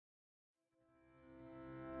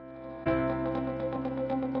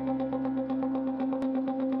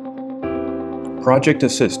Project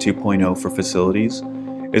Assist 2.0 for Facilities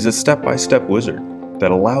is a step-by-step wizard that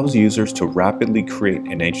allows users to rapidly create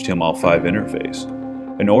an HTML5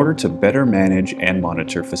 interface in order to better manage and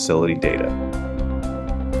monitor facility data.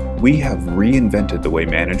 We have reinvented the way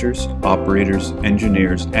managers, operators,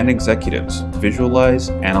 engineers, and executives visualize,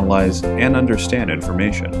 analyze, and understand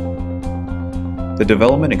information. The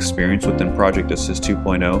development experience within Project Assist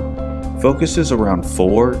 2.0 focuses around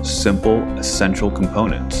 4 simple, essential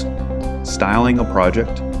components: styling a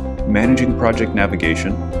project, managing project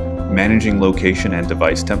navigation, managing location and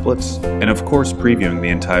device templates, and of course previewing the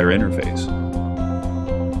entire interface.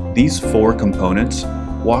 These 4 components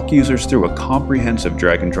walk users through a comprehensive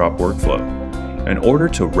drag-and-drop workflow in order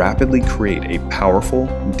to rapidly create a powerful,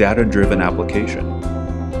 data-driven application.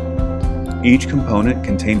 Each component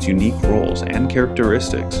contains unique roles and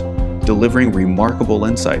characteristics, delivering remarkable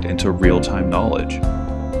insight into real-time knowledge.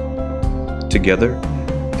 Together,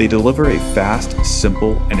 they deliver a fast,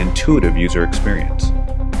 simple, and intuitive user experience,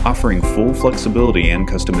 offering full flexibility and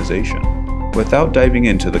customization without diving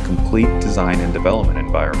into the complete design and development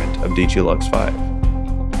environment of DTLux 5.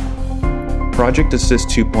 Project Assist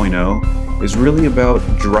 2.0 is really about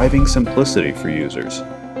driving simplicity for users,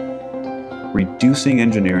 reducing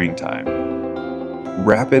engineering time,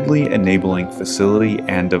 rapidly enabling facility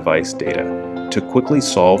and device data to quickly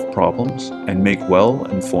solve problems and make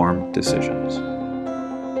well-informed decisions.